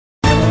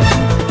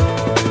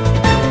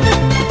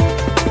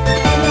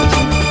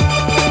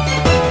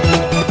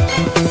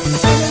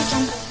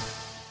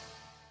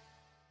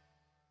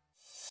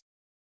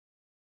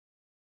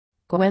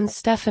Gwen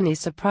Stefani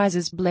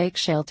surprises Blake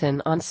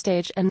Shelton on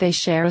stage and they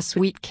share a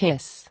sweet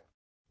kiss.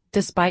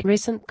 Despite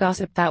recent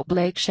gossip that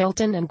Blake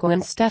Shelton and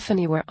Gwen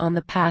Stefani were on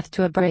the path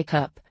to a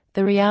breakup,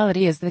 the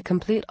reality is the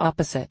complete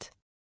opposite.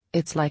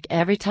 It's like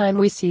every time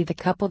we see the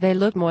couple they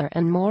look more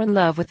and more in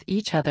love with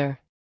each other.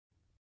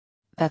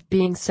 That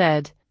being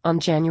said, on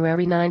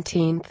January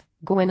 19th,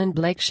 Gwen and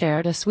Blake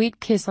shared a sweet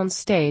kiss on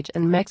stage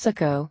in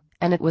Mexico,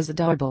 and it was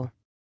adorable.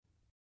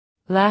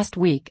 Last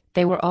week,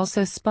 they were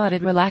also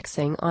spotted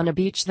relaxing on a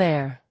beach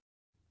there.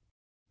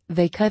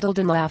 They cuddled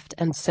and laughed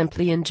and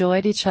simply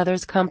enjoyed each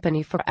other's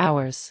company for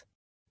hours.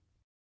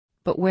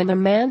 But when the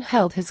man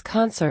held his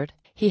concert,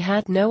 he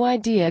had no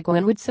idea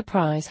Gwen would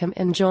surprise him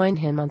and join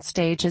him on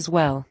stage as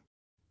well.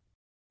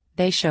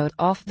 They showed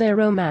off their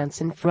romance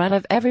in front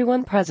of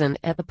everyone present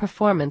at the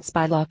performance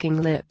by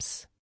locking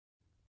lips.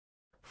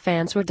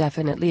 Fans were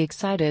definitely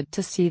excited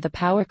to see the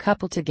power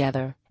couple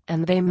together,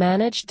 and they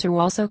managed to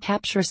also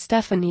capture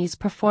Stefani's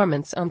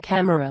performance on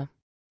camera.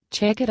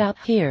 "Check it out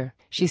here,"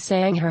 she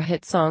sang her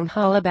hit song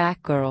Holla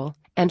Back Girl,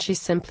 and she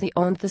simply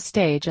owned the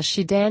stage as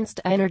she danced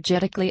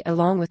energetically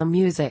along with the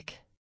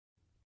music.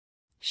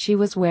 She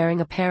was wearing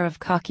a pair of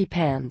khaki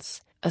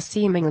pants, a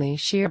seemingly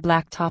sheer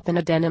black top and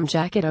a denim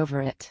jacket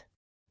over it.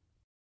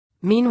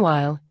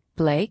 Meanwhile,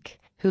 Blake,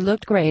 who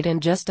looked great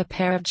in just a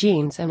pair of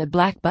jeans and a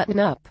black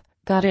button-up,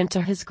 got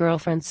into his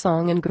girlfriend's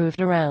song and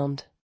grooved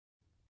around.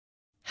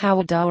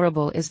 How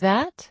adorable is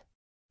that?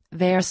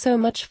 They are so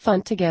much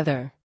fun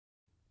together.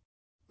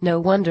 No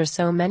wonder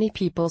so many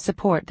people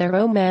support their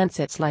romance.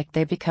 It's like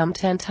they become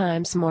 10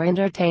 times more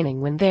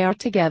entertaining when they are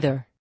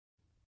together.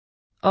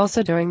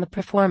 Also during the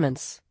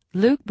performance,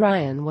 Luke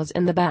Bryan was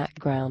in the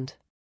background.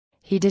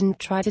 He didn't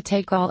try to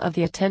take all of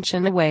the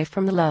attention away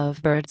from the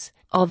lovebirds,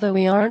 although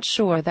we aren't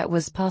sure that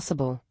was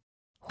possible.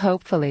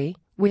 Hopefully,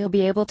 we'll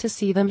be able to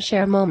see them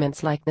share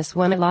moments like this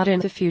one a lot in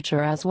the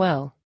future as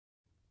well.